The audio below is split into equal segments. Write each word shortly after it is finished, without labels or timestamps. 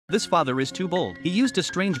This father is too bold. He used a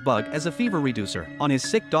strange bug as a fever reducer on his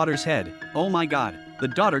sick daughter's head. Oh my god. The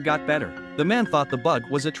daughter got better. The man thought the bug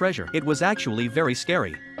was a treasure. It was actually very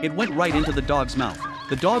scary. It went right into the dog's mouth.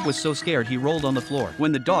 The dog was so scared he rolled on the floor.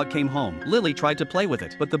 When the dog came home, Lily tried to play with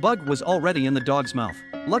it, but the bug was already in the dog's mouth.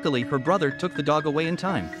 Luckily, her brother took the dog away in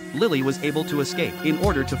time. Lily was able to escape in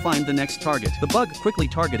order to find the next target. The bug quickly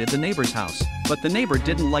targeted the neighbor's house, but the neighbor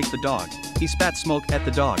didn't like the dog. He spat smoke at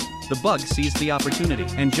the dog. The bug seized the opportunity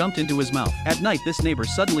and jumped into his mouth. At night, this neighbor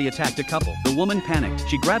suddenly attacked a couple. The woman panicked.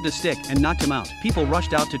 She grabbed a stick and knocked him out. People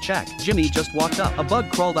rushed out to check. Jimmy just walked up. A bug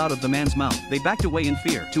crawled out of the man's mouth. They backed away in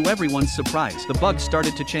fear. To everyone's surprise, the bug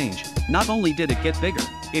started to change. Not only did it get bigger,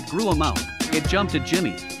 it grew a mouth. It jumped at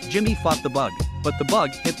Jimmy. Jimmy fought the bug, but the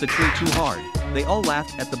bug hit the tree too hard. They all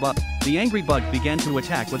laughed at the bug. The angry bug began to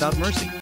attack without mercy.